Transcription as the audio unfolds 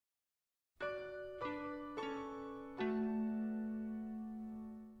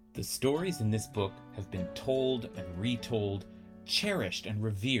The stories in this book have been told and retold, cherished and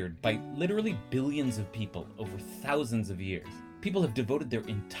revered by literally billions of people over thousands of years. People have devoted their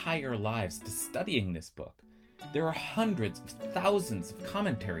entire lives to studying this book. There are hundreds of thousands of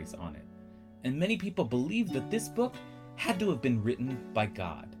commentaries on it, and many people believe that this book had to have been written by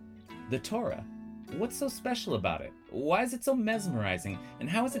God. The Torah. What's so special about it? Why is it so mesmerizing, and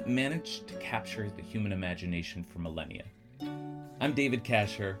how has it managed to capture the human imagination for millennia? I'm David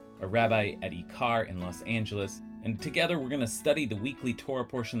Kasher, a rabbi at Ikar in Los Angeles, and together we're going to study the weekly Torah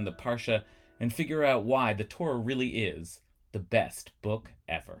portion of the Parsha and figure out why the Torah really is the best book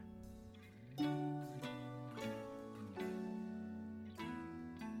ever.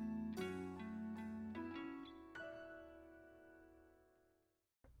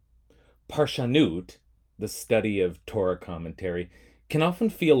 Parshanut, the study of Torah commentary, can often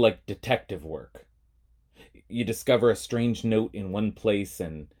feel like detective work. You discover a strange note in one place,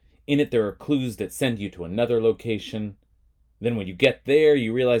 and in it there are clues that send you to another location. Then when you get there,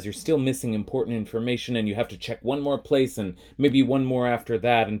 you realize you're still missing important information, and you have to check one more place and maybe one more after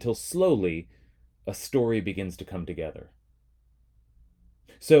that until slowly a story begins to come together.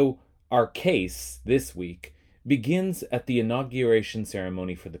 So our case this week begins at the inauguration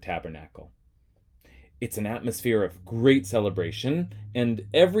ceremony for the tabernacle. It's an atmosphere of great celebration, and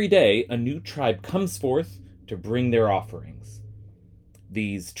every day a new tribe comes forth to bring their offerings.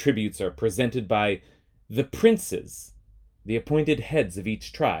 These tributes are presented by the princes, the appointed heads of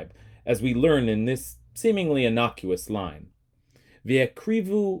each tribe, as we learn in this seemingly innocuous line.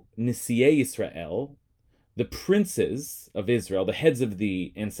 Ve'akrivu nisiei Yisrael, the princes of Israel, the heads of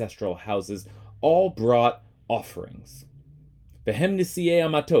the ancestral houses, all brought offerings. Vehem nisiei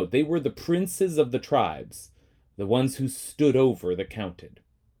amatot, they were the princes of the tribes, the ones who stood over the counted.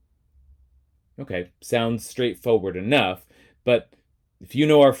 Okay, sounds straightforward enough, but if you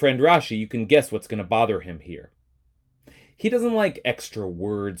know our friend Rashi, you can guess what's going to bother him here. He doesn't like extra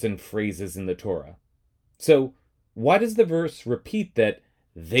words and phrases in the Torah. So why does the verse repeat that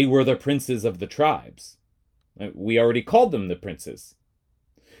they were the princes of the tribes? We already called them the princes.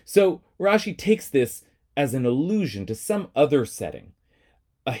 So Rashi takes this as an allusion to some other setting,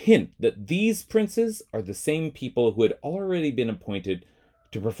 a hint that these princes are the same people who had already been appointed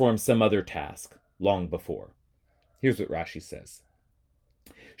to perform some other task long before. Here's what Rashi says.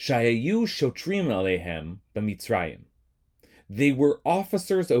 Shayayu shotrim alehem b'Mitzrayim. They were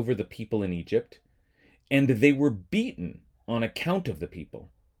officers over the people in Egypt, and they were beaten on account of the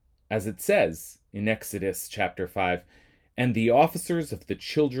people. As it says in Exodus chapter 5, and the officers of the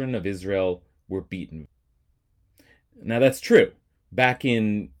children of Israel were beaten. Now that's true. Back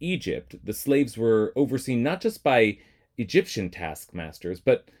in Egypt, the slaves were overseen not just by Egyptian taskmasters,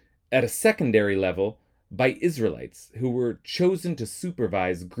 but at a secondary level by Israelites who were chosen to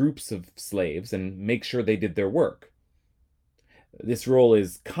supervise groups of slaves and make sure they did their work. This role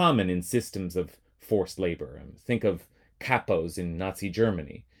is common in systems of forced labor. Think of capos in Nazi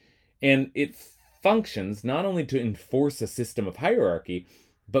Germany. And it functions not only to enforce a system of hierarchy,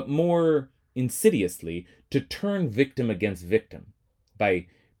 but more insidiously to turn victim against victim by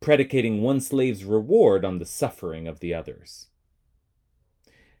predicating one slave's reward on the suffering of the others.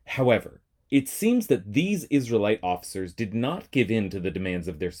 However, it seems that these Israelite officers did not give in to the demands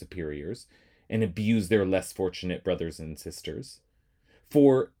of their superiors and abuse their less fortunate brothers and sisters.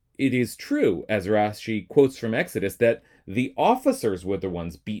 For it is true, as Rashi quotes from Exodus, that the officers were the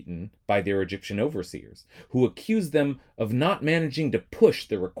ones beaten by their Egyptian overseers, who accused them of not managing to push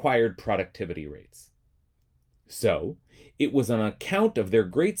the required productivity rates. So, it was on account of their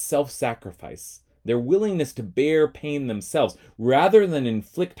great self-sacrifice, their willingness to bear pain themselves, rather than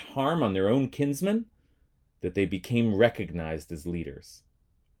inflict harm on their own kinsmen, that they became recognized as leaders.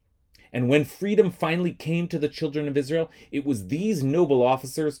 And when freedom finally came to the children of Israel, it was these noble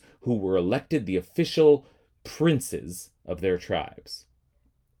officers who were elected the official princes of their tribes.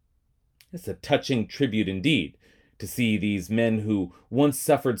 It's a touching tribute indeed, to see these men who once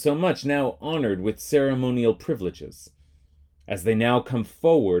suffered so much now honored with ceremonial privileges. As they now come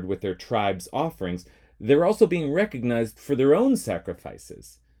forward with their tribe's offerings, they're also being recognized for their own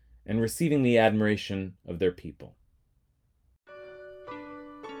sacrifices and receiving the admiration of their people.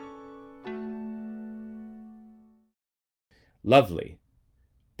 Lovely,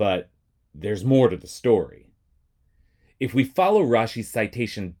 but there's more to the story. If we follow Rashi's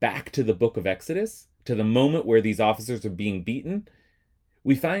citation back to the book of Exodus, to the moment where these officers are being beaten,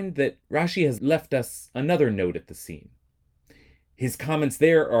 we find that Rashi has left us another note at the scene. His comments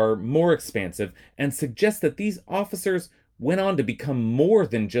there are more expansive and suggest that these officers went on to become more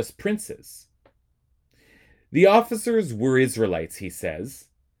than just princes. The officers were Israelites, he says,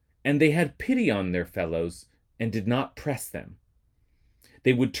 and they had pity on their fellows and did not press them.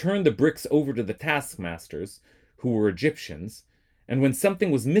 They would turn the bricks over to the taskmasters, who were Egyptians, and when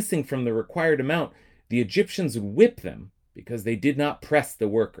something was missing from the required amount, the Egyptians would whip them because they did not press the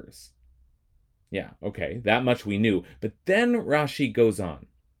workers. Yeah, okay, that much we knew. But then Rashi goes on.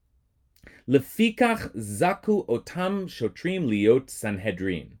 Lefikach zaku otam shotrim liot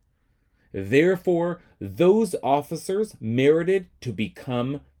Sanhedrin. Therefore, those officers merited to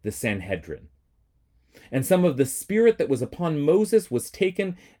become the Sanhedrin. And some of the spirit that was upon Moses was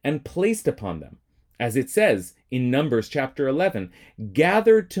taken and placed upon them. As it says in Numbers chapter 11,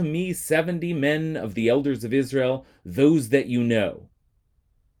 gather to me 70 men of the elders of Israel, those that you know.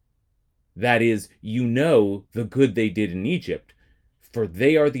 That is, you know the good they did in Egypt, for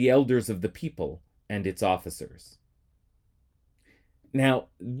they are the elders of the people and its officers. Now,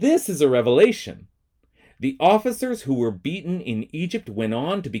 this is a revelation. The officers who were beaten in Egypt went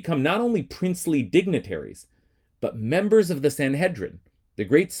on to become not only princely dignitaries, but members of the Sanhedrin, the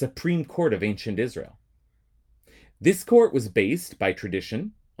great supreme court of ancient Israel. This court was based, by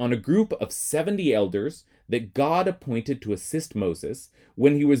tradition, on a group of 70 elders that God appointed to assist Moses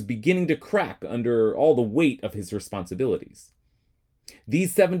when he was beginning to crack under all the weight of his responsibilities.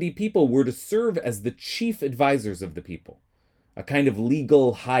 These 70 people were to serve as the chief advisors of the people, a kind of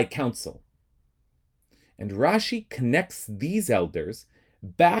legal high council. And Rashi connects these elders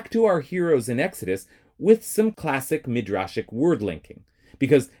back to our heroes in Exodus with some classic midrashic word linking.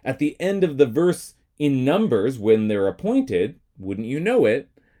 Because at the end of the verse in Numbers, when they're appointed, wouldn't you know it,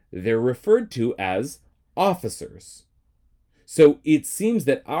 they're referred to as officers. So it seems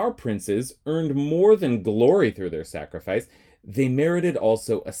that our princes earned more than glory through their sacrifice. They merited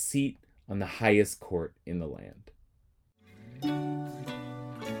also a seat on the highest court in the land.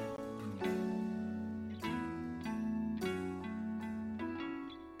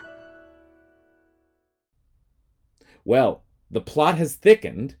 Well, the plot has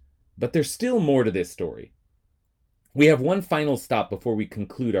thickened, but there's still more to this story. We have one final stop before we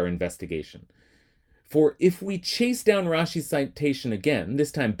conclude our investigation. For if we chase down Rashi's citation again,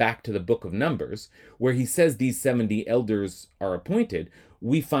 this time back to the book of Numbers, where he says these 70 elders are appointed,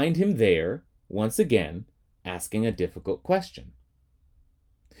 we find him there, once again, asking a difficult question.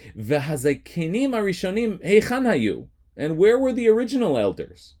 V'hazakenim arishonim heichan hayu? And where were the original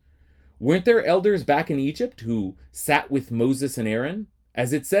elders? Weren't there elders back in Egypt who sat with Moses and Aaron?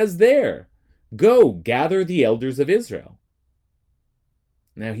 As it says there, go gather the elders of Israel.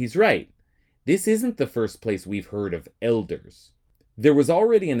 Now he's right. This isn't the first place we've heard of elders. There was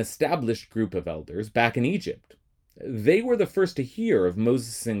already an established group of elders back in Egypt. They were the first to hear of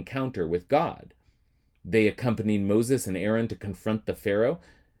Moses' encounter with God. They accompanied Moses and Aaron to confront the Pharaoh.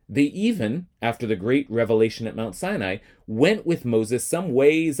 They even, after the great revelation at Mount Sinai, went with Moses some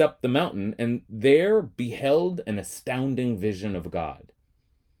ways up the mountain and there beheld an astounding vision of God.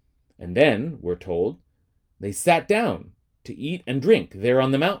 And then, we're told, they sat down to eat and drink there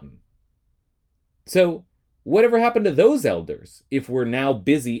on the mountain. So, whatever happened to those elders if we're now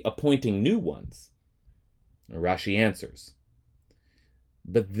busy appointing new ones? Rashi answers.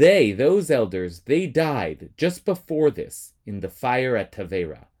 But those elders, they died just before this in the fire at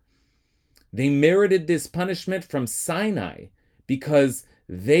Tavera. They merited this punishment from Sinai because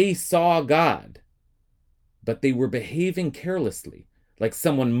they saw God, but they were behaving carelessly, like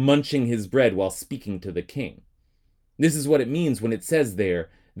someone munching his bread while speaking to the king. This is what it means when it says there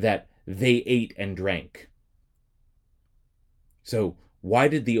that they ate and drank. So, why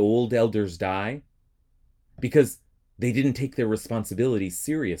did the old elders die? Because they didn't take their responsibilities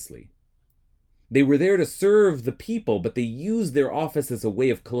seriously. They were there to serve the people, but they used their office as a way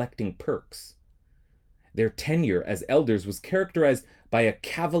of collecting perks. Their tenure as elders was characterized by a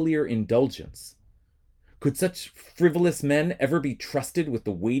cavalier indulgence. Could such frivolous men ever be trusted with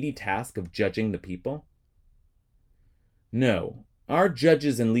the weighty task of judging the people? No, our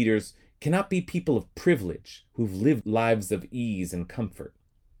judges and leaders cannot be people of privilege who've lived lives of ease and comfort.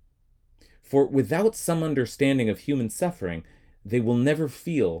 For without some understanding of human suffering, they will never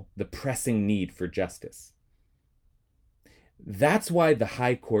feel the pressing need for justice. That's why the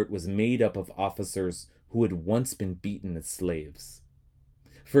High Court was made up of officers who had once been beaten as slaves.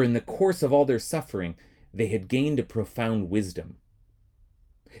 For in the course of all their suffering, they had gained a profound wisdom.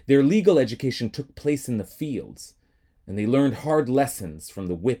 Their legal education took place in the fields, and they learned hard lessons from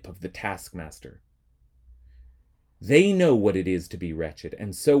the whip of the taskmaster. They know what it is to be wretched,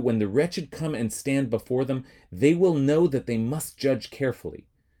 and so when the wretched come and stand before them, they will know that they must judge carefully,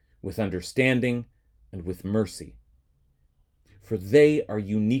 with understanding and with mercy. For they are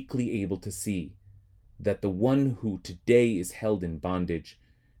uniquely able to see that the one who today is held in bondage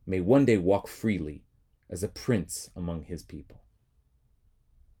may one day walk freely as a prince among his people.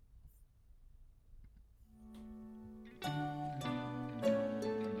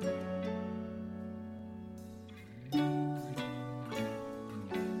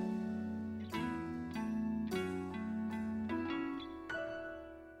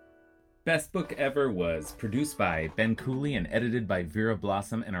 Best Book Ever was produced by Ben Cooley and edited by Vera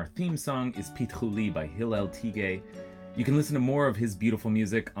Blossom, and our theme song is Pitchouli by Hillel Tigay. You can listen to more of his beautiful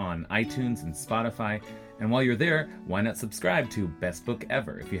music on iTunes and Spotify, and while you're there, why not subscribe to Best Book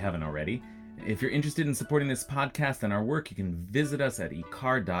Ever if you haven't already? If you're interested in supporting this podcast and our work, you can visit us at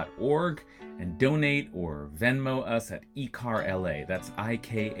icar.org and donate or Venmo us at icarla. That's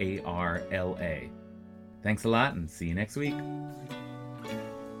IKARLA. Thanks a lot and see you next week.